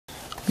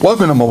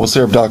Welcome to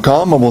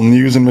MobileSyrup.com, mobile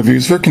news and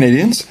reviews for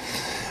Canadians.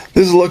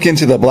 This is a look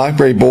into the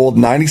BlackBerry Bold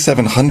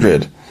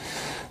 9700,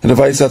 a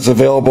device that's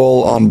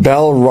available on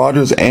Bell,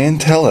 Rogers, and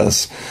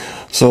TELUS,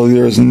 so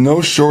there's no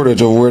shortage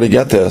of where to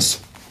get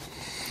this.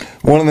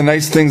 One of the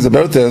nice things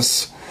about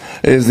this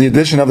is the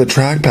addition of the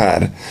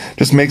trackpad.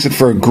 Just makes it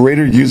for a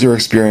greater user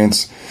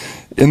experience.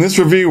 In this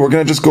review, we're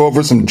going to just go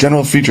over some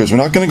general features. We're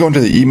not going to go into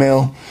the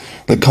email,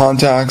 the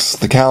contacts,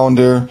 the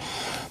calendar,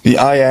 the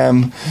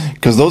IM,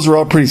 because those are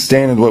all pretty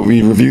standard what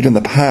we reviewed in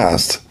the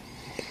past.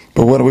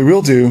 But what we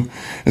will do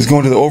is go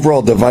into the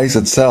overall device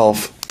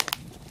itself,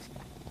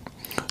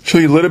 show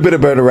you a little bit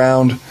about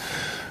around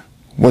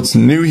what's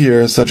new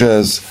here, such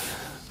as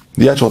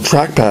the actual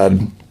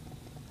trackpad.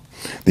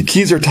 The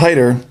keys are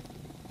tighter,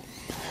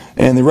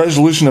 and the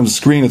resolution of the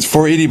screen is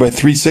 480 by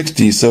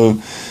 360, so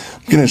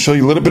I'm going to show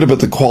you a little bit about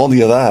the quality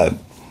of that.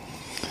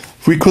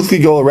 If we quickly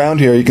go around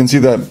here, you can see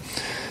that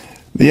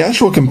the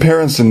actual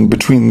comparison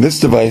between this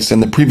device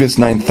and the previous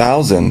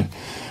 9000,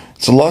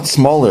 it's a lot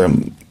smaller.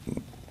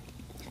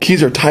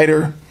 Keys are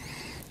tighter.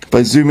 If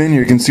I zoom in here,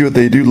 you can see what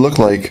they do look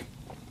like.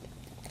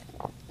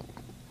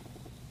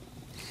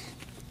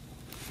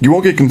 You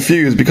won't get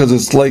confused because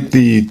it's like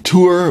the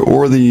Tour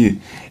or the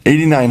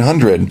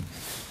 8900.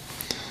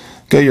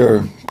 Got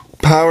your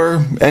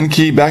power, end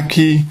key, back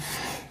key,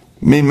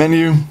 main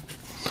menu,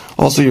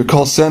 also your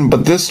call send,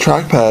 but this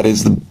trackpad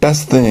is the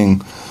best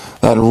thing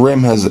that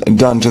RIM has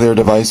done to their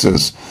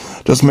devices.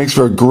 Just makes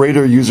for a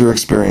greater user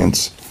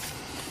experience.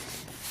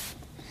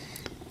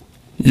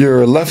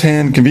 Your left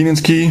hand convenience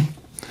key,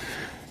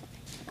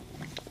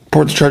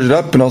 port to charge it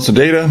up, and also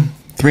data,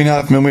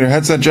 3.5mm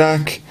headset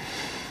jack,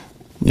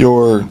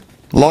 your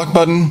lock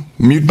button,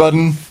 mute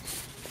button,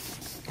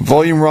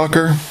 volume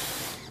rocker,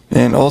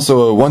 and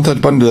also a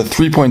one-touch button to the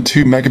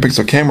 3.2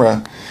 megapixel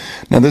camera.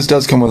 Now this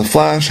does come with a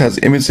flash, has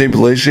image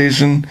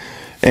stabilization,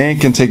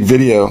 and can take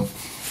video.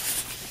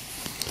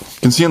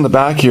 You can see on the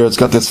back here it's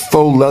got this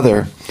faux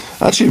leather.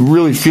 Actually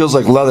really feels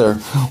like leather.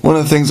 One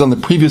of the things on the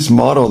previous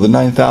model, the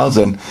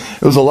 9000,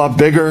 it was a lot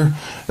bigger.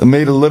 It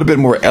made a little bit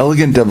more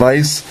elegant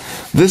device.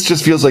 This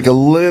just feels like a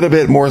little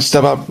bit more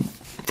step up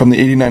from the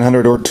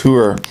 8900 or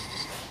Tour.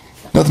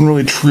 Nothing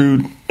really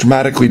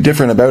dramatically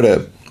different about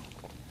it.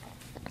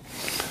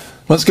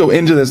 Let's go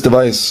into this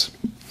device.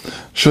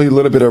 Show you a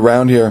little bit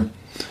around here.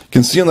 You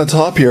can see on the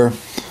top here,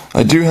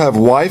 I do have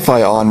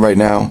Wi-Fi on right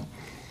now.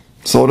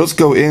 So I'll just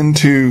go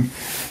into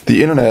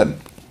the internet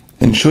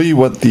and show you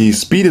what the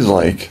speed is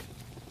like.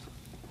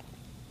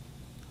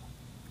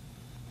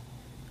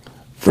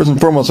 First and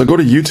foremost, I'll go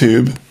to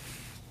YouTube.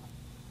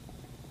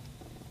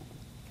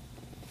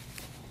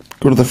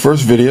 Go to the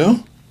first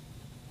video.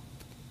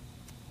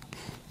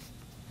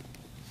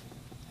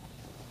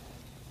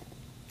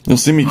 You'll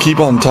see me keep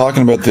on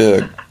talking about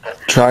the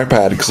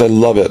trackpad because I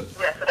love it.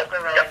 Yes, but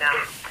we're rolling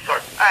now.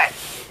 Sorry. Alright.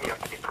 You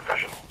have to be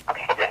professional.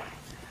 Okay. Yes.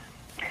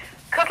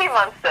 Cookie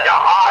Monster. Yeah,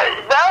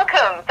 hi.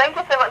 Welcome. Thank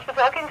you so much for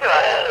talking to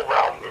us. Oh,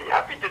 well, me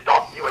happy to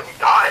talk to you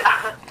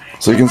anytime.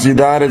 So you can see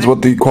that is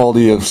what the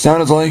quality of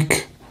sound is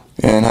like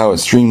and how it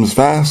streams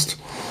fast.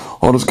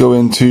 I'll just go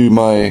into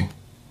my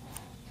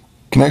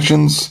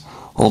connections.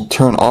 I'll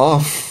turn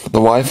off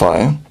the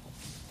Wi-Fi.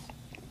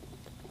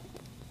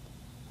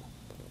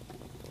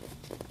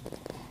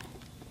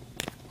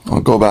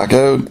 I'll go back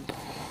out,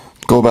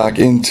 go back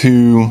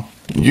into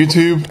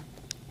YouTube,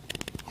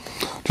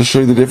 just show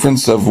you the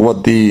difference of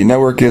what the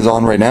network is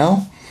on right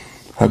now,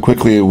 how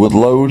quickly it would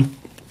load.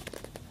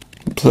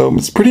 So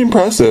it's pretty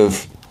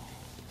impressive.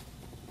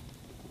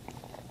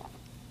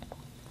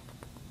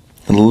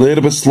 A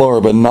little bit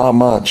slower, but not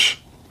much.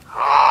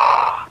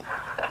 Oh,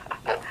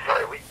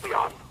 sorry, we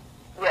on?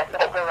 Yes, I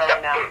think we're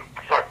rolling now.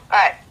 Sorry.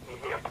 Alright.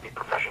 You have to be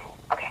professional.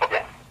 Okay.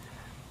 Yes.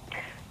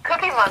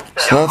 Cookie Monster.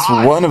 So that's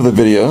one of the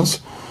videos.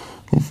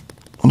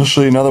 I'll just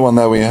show you another one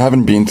that we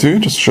haven't been to,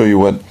 just to show you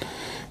what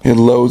it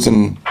loads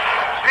and...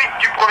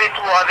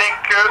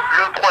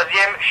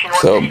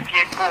 So,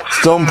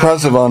 still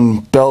impressive on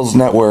Bell's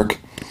network.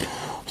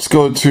 Let's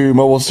go to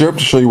Mobile Syrup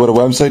to show you what a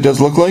website does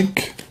look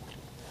like.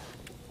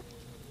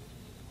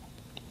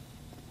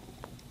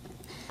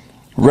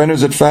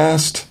 Renders it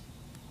fast,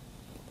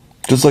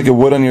 just like it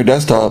would on your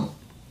desktop.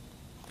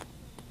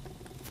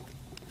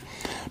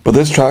 But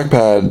this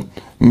trackpad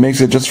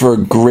makes it just for a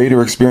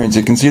greater experience.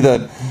 You can see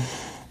that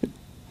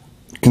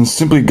you can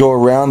simply go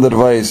around the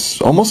device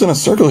almost in a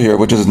circle here,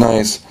 which is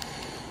nice,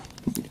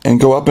 and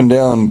go up and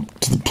down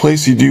to the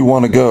place you do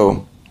want to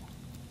go.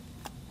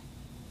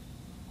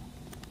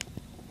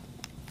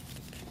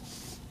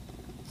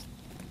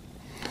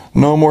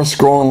 No more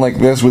scrolling like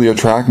this with your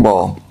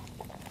trackball.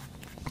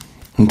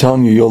 I'm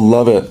telling you, you'll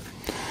love it.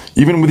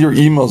 Even with your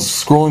emails,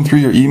 scrolling through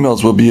your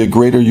emails will be a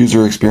greater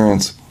user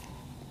experience.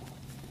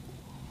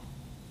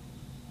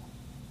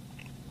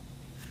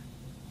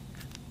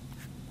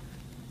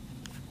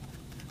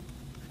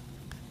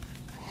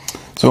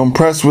 So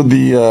impressed with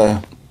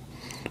the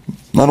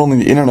not only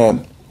the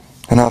internet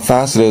and how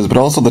fast it is, but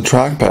also the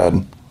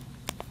trackpad.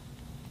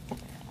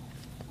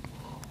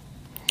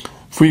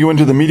 If we go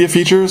into the media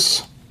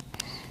features,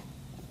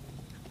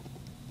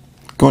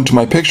 Go into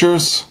my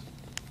pictures.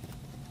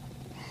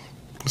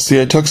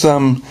 See, I took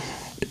some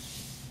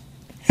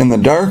in the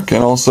dark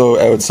and also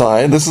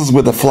outside. This is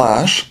with a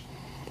flash.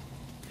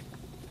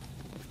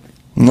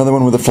 Another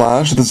one with a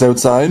flash. This is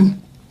outside.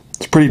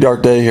 It's a pretty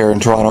dark day here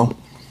in Toronto.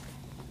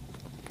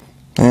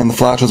 And the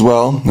flash as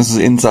well. This is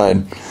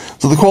inside.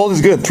 So the quality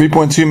is good.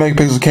 3.2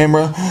 megapixel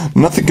camera.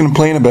 Nothing to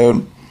complain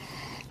about.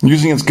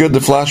 Using it's good. The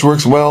flash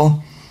works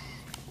well.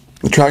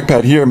 The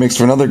trackpad here makes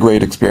for another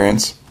great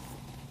experience.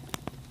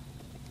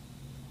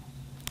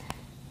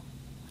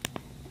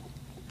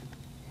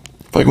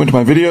 If I go into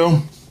my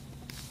video,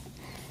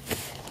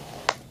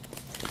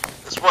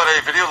 this is what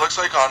a video looks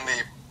like on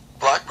the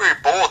BlackBerry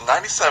Bold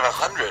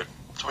 9700.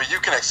 It's what you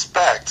can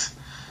expect.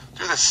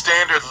 Do the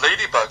standard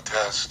ladybug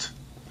test.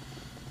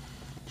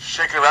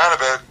 Shake it around a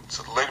bit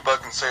so the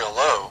ladybug can say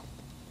hello.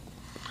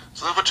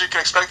 So this is what you can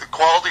expect, the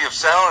quality of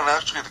sound and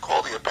actually the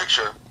quality of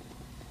picture.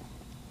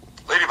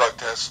 Ladybug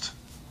test.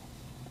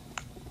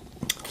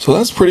 So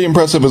that's pretty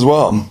impressive as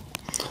well.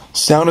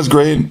 Sound is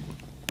great.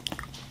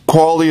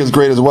 Quality is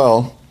great as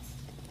well.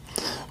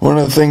 One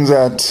of the things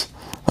that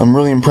I'm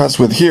really impressed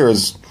with here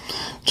is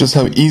just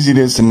how easy it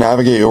is to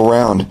navigate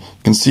around.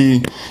 You can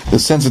see the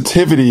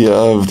sensitivity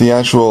of the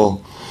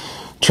actual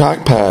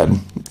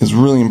trackpad is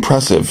really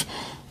impressive.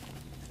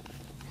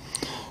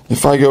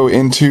 If I go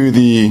into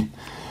the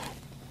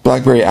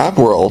BlackBerry app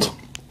world,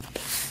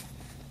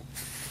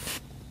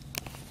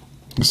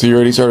 you see you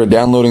already started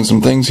downloading some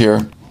things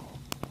here.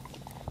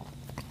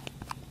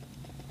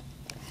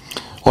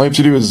 All you have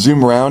to do is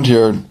zoom around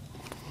here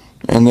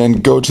and then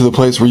go to the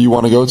place where you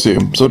want to go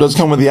to. So it does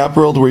come with the app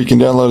world where you can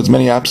download as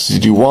many apps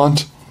as you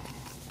want.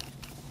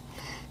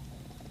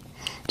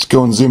 Let's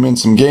go and zoom in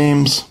some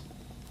games.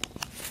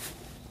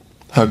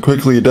 How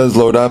quickly it does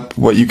load up,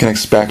 what you can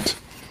expect.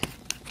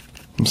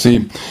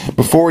 See,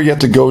 before you have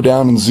to go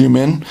down and zoom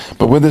in,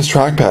 but with this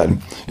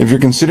trackpad, if you're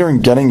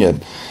considering getting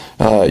it,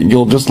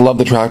 you'll just love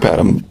the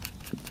trackpad.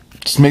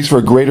 It just makes for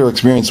a greater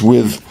experience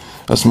with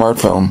a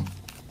smartphone.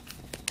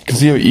 You can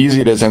see how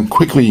easy it is and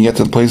quickly you can get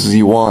to the places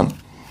you want.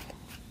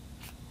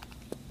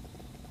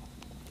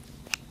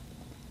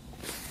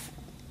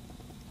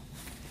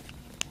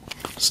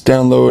 Just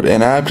download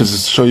an app just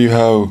to show you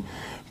how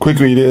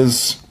quickly it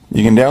is.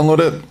 You can download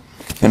it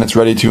and it's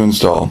ready to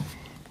install.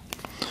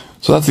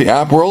 So that's the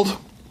app world.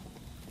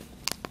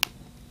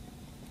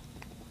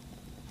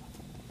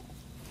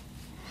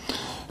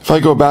 If I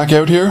go back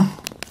out here,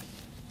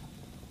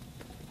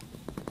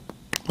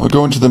 I'll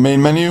go into the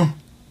main menu.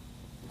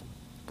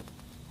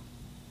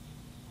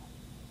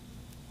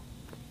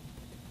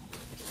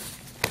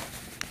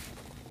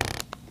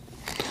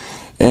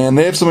 And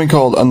they have something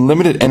called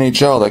Unlimited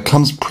NHL that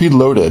comes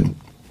preloaded.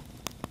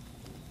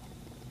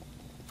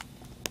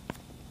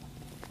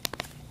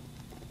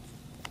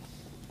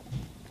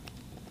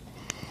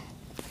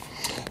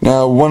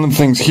 Now, one of the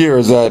things here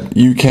is that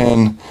you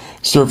can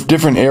surf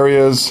different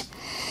areas.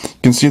 You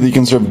can see that you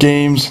can surf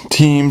games,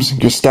 teams,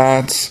 your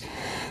stats.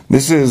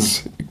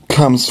 This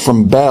comes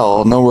from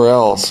Bell, nowhere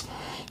else.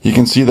 You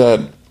can see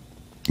that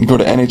you go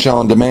to NHL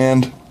on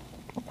demand.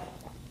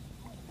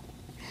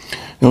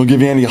 It'll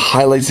give you any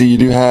highlights that you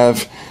do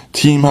have,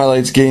 team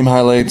highlights, game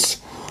highlights.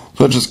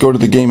 So let's just go to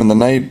the game in the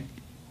night.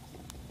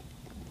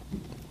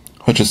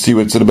 Let's just see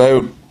what it's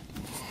about.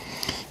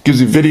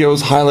 Gives you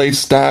videos,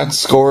 highlights, stats,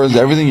 scores,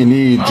 everything you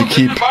need to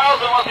keep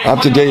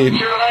up to date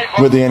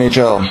with the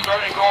NHL.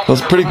 So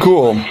it's pretty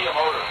cool.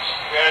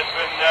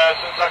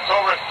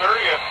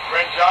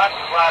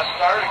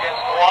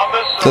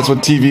 That's what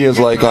TV is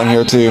like on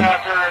here too.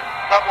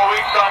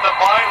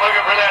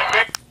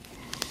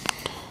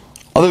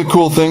 Other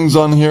cool things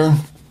on here.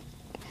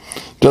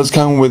 Does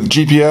come with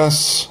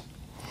GPS,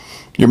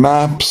 your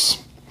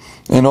maps,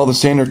 and all the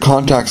standard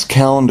contacts,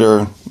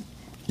 calendar,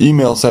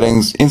 email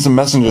settings, instant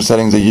messenger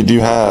settings that you do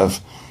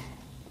have.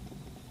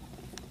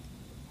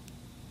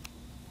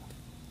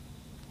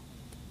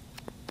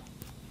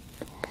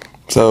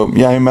 So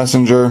Yahoo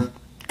Messenger,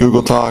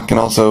 Google Talk, and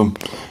also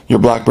your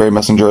BlackBerry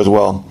Messenger as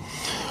well.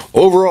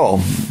 Overall,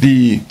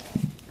 the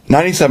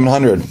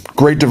 9700,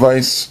 great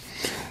device,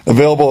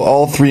 available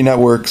all three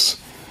networks.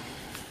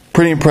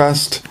 Pretty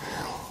impressed.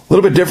 A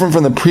little bit different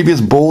from the previous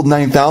Bold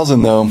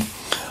 9000 though.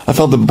 I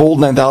felt the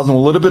Bold 9000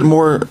 was a little bit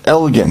more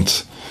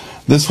elegant.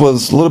 This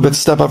was a little bit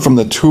step up from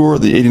the Tour,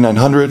 the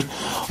 8900.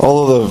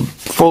 Although the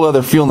full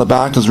leather feel in the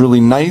back is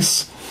really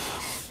nice.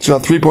 It's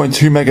got a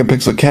 3.2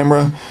 megapixel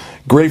camera.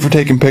 Great for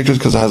taking pictures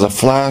because it has a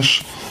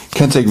flash.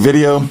 Can take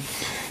video.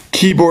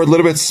 Keyboard a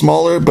little bit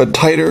smaller but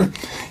tighter.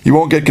 You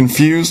won't get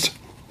confused.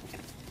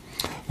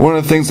 One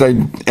of the things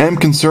I am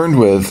concerned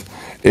with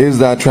is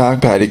that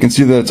trackpad. You can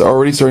see that it's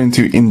already starting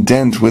to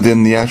indent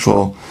within the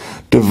actual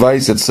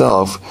device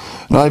itself.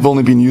 And I've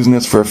only been using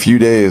this for a few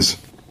days.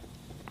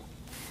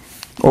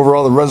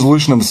 Overall, the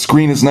resolution of the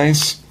screen is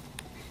nice.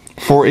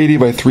 480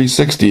 by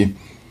 360.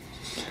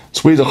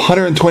 It weighs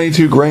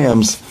 122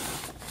 grams.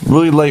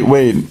 Really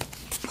lightweight.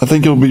 I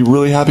think you'll be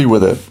really happy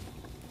with it.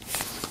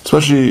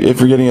 Especially if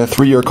you're getting a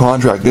 3-year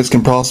contract. This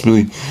can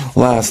possibly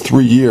last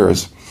 3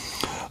 years.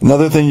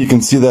 Another thing you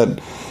can see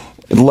that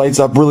it lights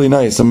up really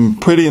nice. I'm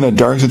pretty in a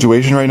dark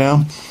situation right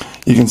now.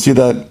 You can see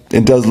that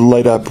it does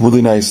light up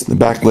really nice, the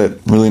backlit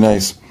really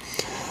nice.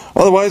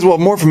 Otherwise, well,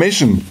 more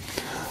information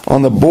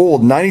on the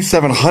Bold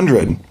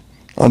 9700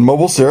 on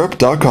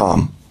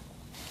mobilesyrup.com.